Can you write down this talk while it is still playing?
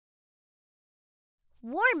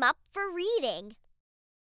Warm up for reading.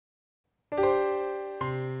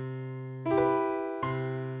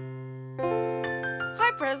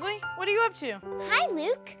 Hi, Presley. What are you up to? Hi,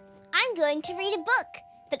 Luke. I'm going to read a book,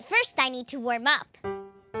 but first I need to warm up.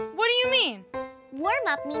 What do you mean? Warm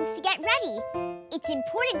up means to get ready. It's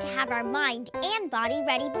important to have our mind and body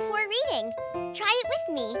ready before reading. Try it with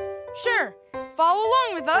me. Sure. Follow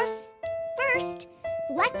along with us. First,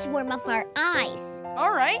 let's warm up our eyes.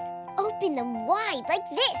 All right. Open them wide like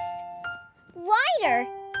this. Wider,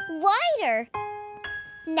 wider.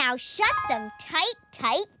 Now shut them tight,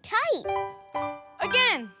 tight, tight.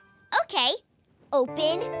 Again. Okay.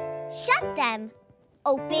 Open, shut them.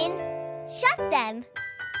 Open, shut them.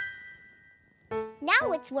 Now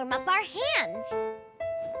let's warm up our hands.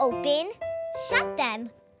 Open, shut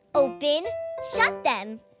them. Open, shut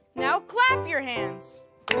them. Now clap your hands.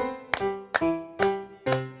 Great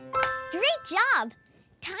job.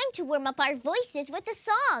 Time to warm up our voices with a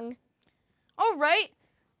song. All right.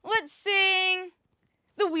 Let's sing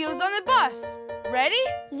The Wheels on the Bus. Ready?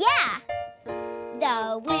 Yeah.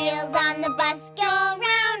 The wheels on the bus go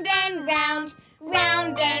round and round,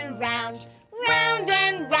 round and round, round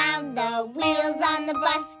and round. The wheels on the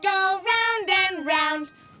bus go round and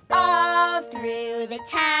round, all through the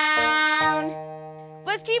town.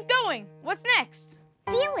 Let's keep going. What's next?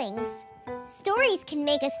 Feelings. Stories can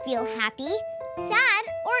make us feel happy, sad,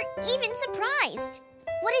 or even surprised.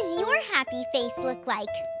 What does your happy face look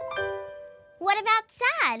like? What about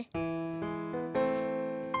sad?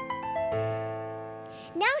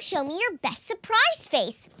 Now show me your best surprise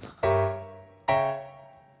face.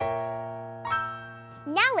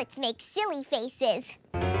 Now let's make silly faces.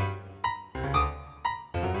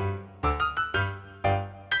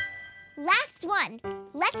 Last one.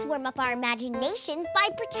 Let's warm up our imaginations by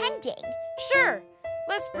pretending. Sure.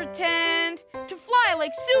 Let's pretend to fly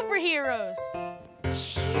like superheroes.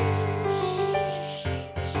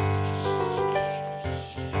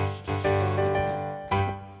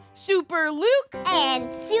 Super Luke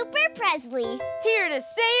and Super Presley, here to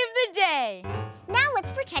save the day. Now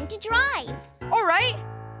let's pretend to drive. All right.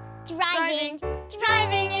 Driving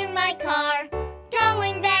in my car,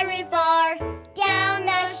 going very far, down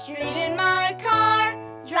the street in my car.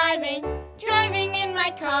 Driving in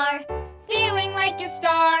my car, feeling like a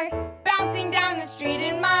star, bouncing down the street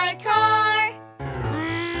in my car.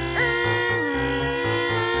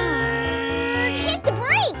 Hit the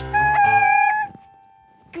brakes!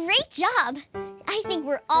 Great job! I think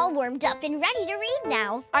we're all warmed up and ready to read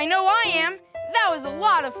now. I know I am. That was a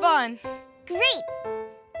lot of fun. Great!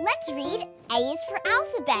 Let's read A is for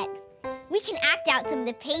alphabet. We can act out some of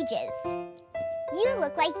the pages. You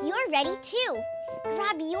look like you're ready too.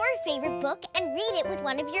 Grab your favorite book and read it with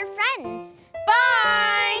one of your friends.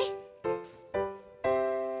 Bye!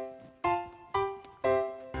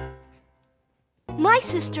 My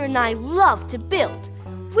sister and I love to build.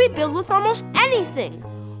 We build with almost anything.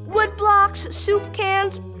 Wood blocks, soup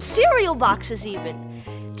cans, cereal boxes even.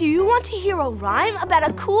 Do you want to hear a rhyme about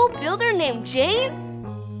a cool builder named Jane?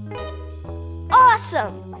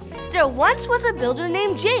 Awesome! There once was a builder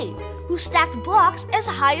named Jane who stacked blocks as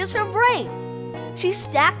high as her brain. She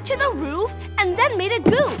stacked to the roof and then made a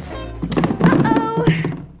goof. Uh-oh!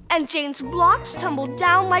 And Jane's blocks tumbled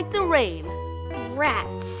down like the rain.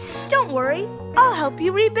 Rats. Don't worry, I'll help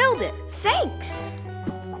you rebuild it. Thanks.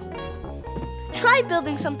 Try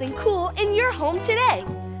building something cool in your home today.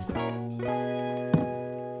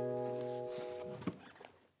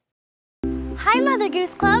 Hi, Mother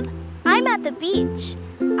Goose Club. I'm at the beach.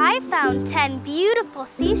 I found 10 beautiful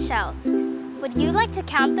seashells. Would you like to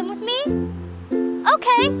count them with me?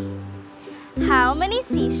 Okay. How many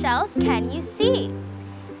seashells can you see?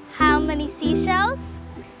 How many seashells?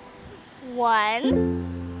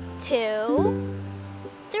 1, 2,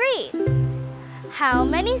 3. How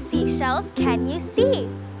many seashells can you see?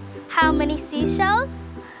 How many seashells?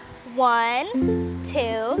 1,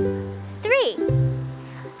 2, 3.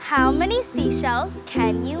 How many seashells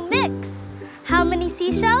can you mix? How many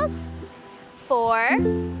seashells? 4,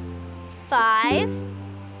 5,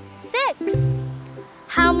 6.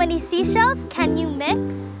 How many seashells can you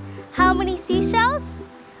mix? How many seashells?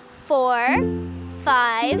 4,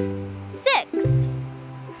 5, 6.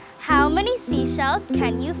 How many seashells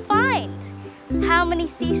can you find? How many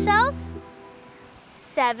seashells?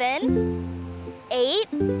 7,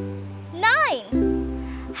 8,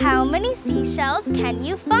 9. How many seashells can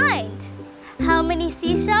you find? How many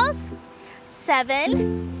seashells?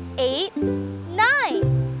 7, 8,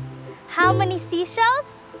 9. How many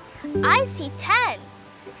seashells? I see 10.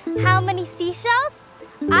 How many seashells?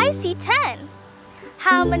 I see 10.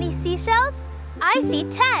 How many seashells? I see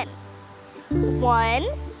 10. 1,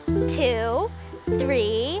 2,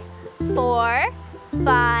 3, 4,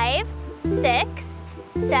 5, 6,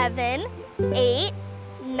 7, 8,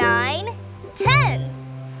 9, 10.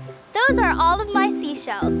 Those are all of my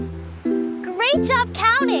seashells. Great job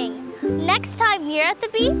counting. Next time you're at the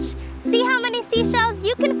beach, see how many seashells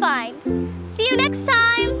you can find. See you next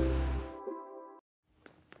time.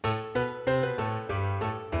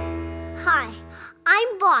 Hi,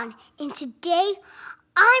 I'm Vaughn, and today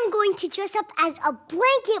I'm going to dress up as a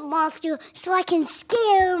blanket monster so I can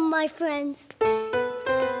scare my friends.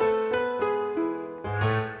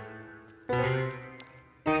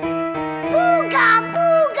 Booga,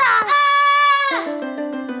 booga! Ah!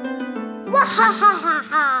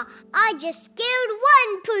 Wahahaha! I just scared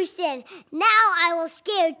one person. Now I will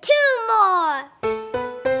scare 2 more.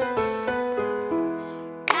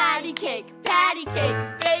 Patty cake,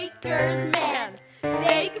 baker's man.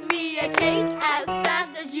 Bake me a cake as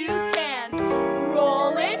fast as you can.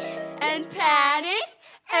 Roll it and pat it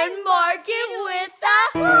and mark it with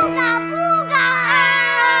a Booga, booga!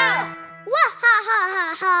 ah!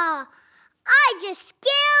 Wahahaha! I just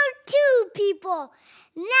scared 2 people.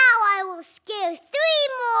 Now I will scare 3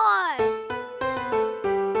 more.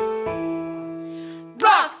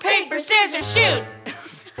 Rock, paper, scissors, shoot!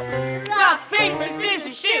 Rock, paper,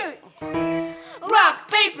 scissors, shoot! Rock,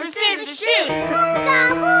 paper, scissors, shoot!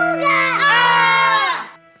 Booga, booga! Ah!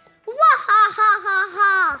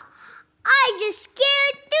 Wahahaha! I just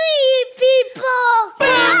scared 3 people.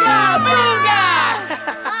 Booga, booga!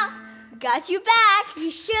 Got you back.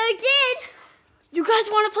 You sure did. You guys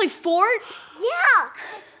want to play Fort? Yeah,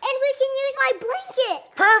 and we can use my blanket.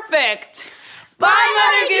 Perfect! Bye,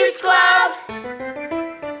 Mother Goose Club!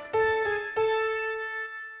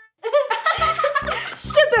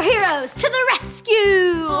 Superheroes to the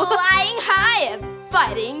rescue! Flying high and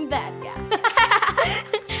fighting bad guys.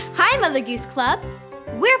 Hi, Mother Goose Club.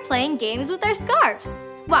 We're playing games with our scarves.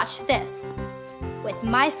 Watch this. With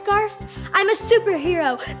my scarf, I'm a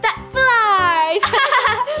superhero that flies.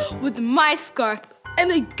 With my scarf,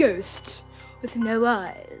 I'm a ghost with no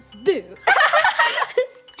eyes. Boo.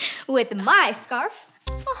 With my scarf,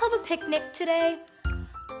 I'll have a picnic today.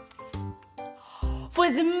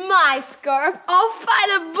 With my scarf, I'll fight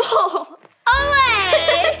a bull.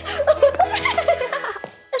 Away!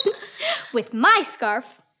 With my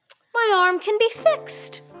scarf, my arm can be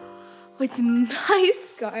fixed. With my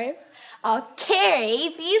scarf, I'll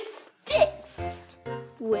carry these sticks.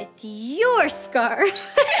 With your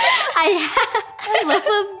scarf, I have a loaf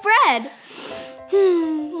of bread.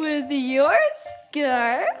 With your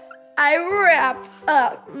scarf, I wrap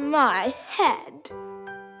up my head.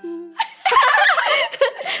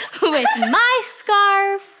 With my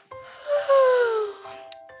scarf,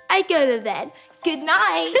 I go to bed. Good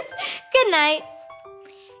night. Good night.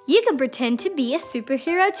 You can pretend to be a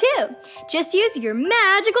superhero too. Just use your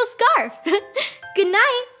magical scarf. Good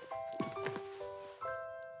night.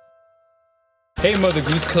 Hey Mother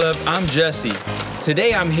Goose Club, I'm Jesse.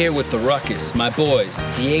 Today I'm here with the Ruckus, my boys,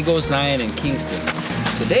 Diego, Zion, and Kingston.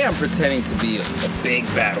 Today I'm pretending to be a big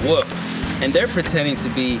bad wolf, and they're pretending to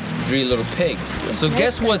be 3 little pigs. So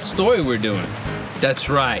guess what story we're doing? That's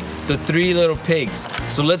right, the 3 little pigs.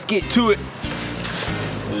 So let's get to it.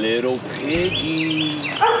 Little piggy,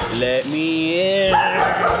 let me in.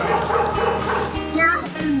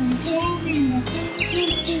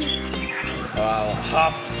 I'll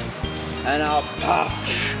huff, and I'll puff,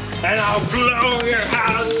 and I'll blow your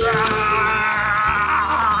house out.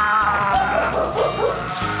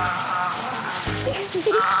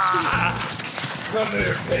 Come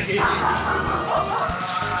here, piggy.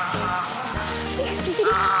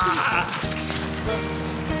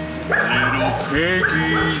 Little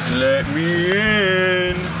piggies, let me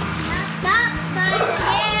in. Not my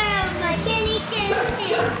hair, my chinny chin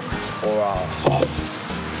chin. Or I'll huff,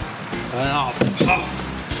 and I'll puff,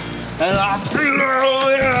 and I'll blow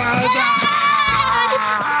your house out.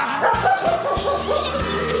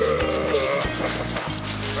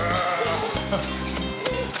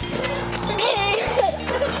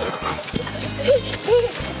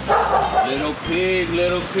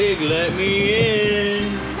 Little pig, let me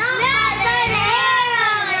in. Not my hair,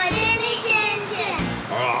 my chinny chin chin.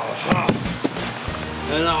 Or I'll huff,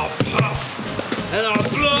 and I'll puff, and I'll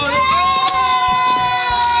blow it.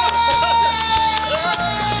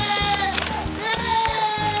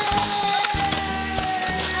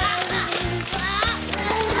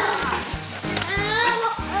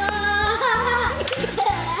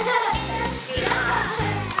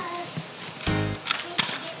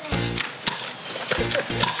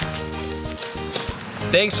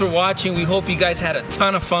 Thanks for watching. We hope you guys had a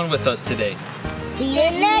ton of fun with us today. See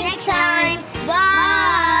you next time.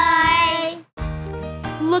 Bye.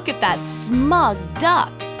 Look at that smug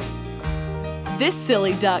duck. This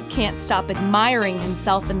silly duck can't stop admiring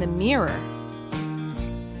himself in the mirror.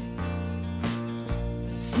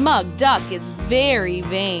 Smug duck is very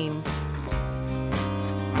vain.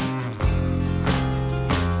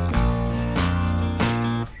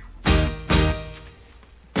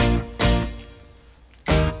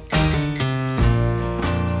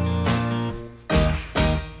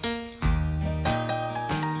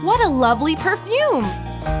 What a lovely perfume!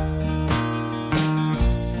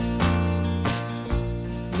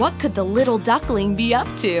 What could the little duckling be up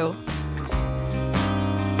to?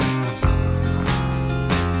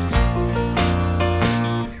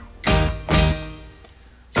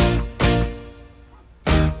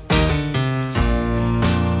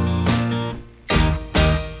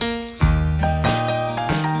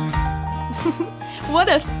 What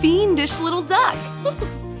a fiendish little duck!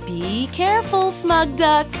 Be careful, smug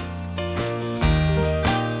duck!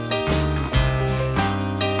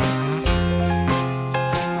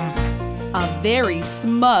 A very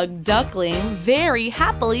smug duckling very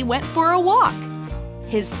happily went for a walk.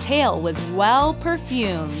 His tail was well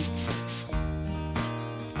perfumed.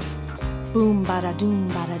 Boom bada doom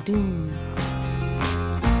bada doom.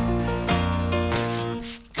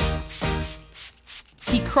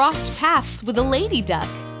 He crossed paths with a lady duck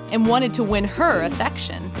and wanted to win her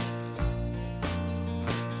affection.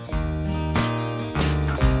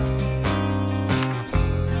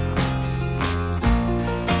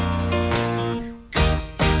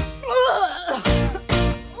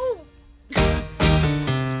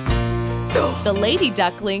 The lady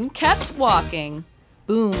duckling kept walking.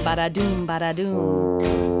 Boom bada doom bada doom.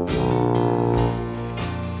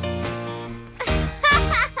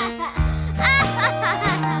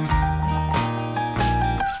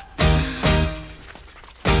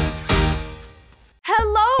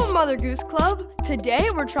 Hello, Mother Goose Club! Today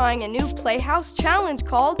we're trying a new Playhouse challenge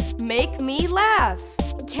called Make Me Laugh.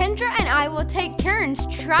 Kendra and I will take turns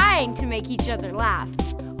trying to make each other laugh.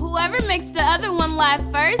 Whoever makes the other one laugh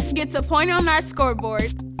first gets a point on our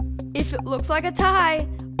scoreboard. If it looks like a tie,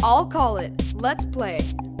 I'll call it. Let's play.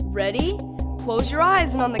 Ready? Close your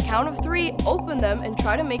eyes and on the count of 3, open them and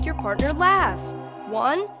try to make your partner laugh.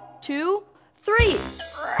 1, 2, 3.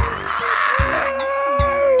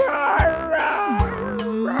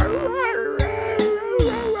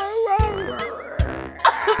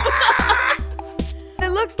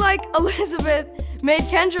 It looks like Elizabeth made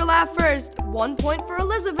Kendra laugh first. 1 point for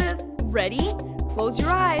Elizabeth. Ready? Close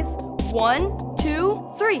your eyes. 1,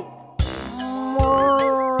 2, 3.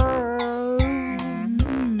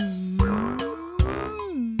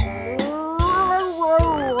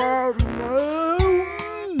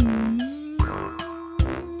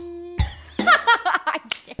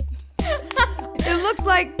 It looks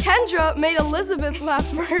like Kendra made Elizabeth laugh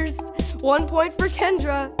first. 1 point for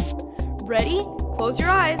Kendra. Ready? Close your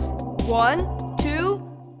eyes. 1, 2,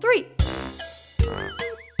 3.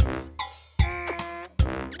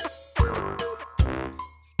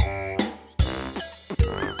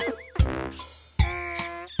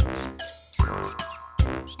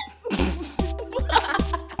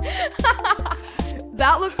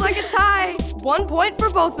 That looks like a tie. 1 point for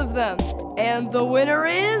both of them. And the winner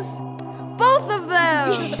is both of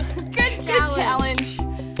them. Good challenge.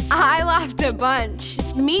 I laughed a bunch.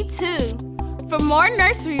 Me too. For more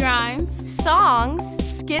nursery rhymes, Songs.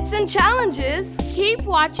 Skits and challenges. keep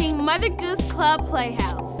watching Mother Goose Club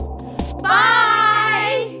Playhouse.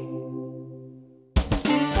 Bye!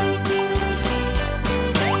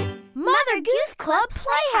 Mother Goose Club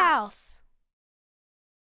Playhouse.